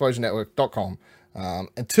again, explosionnetwork.com.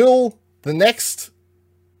 Until the next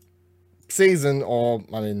season, or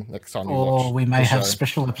I mean next time you watch, or we may have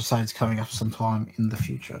special episodes coming up sometime in the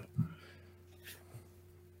future.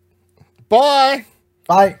 Bye.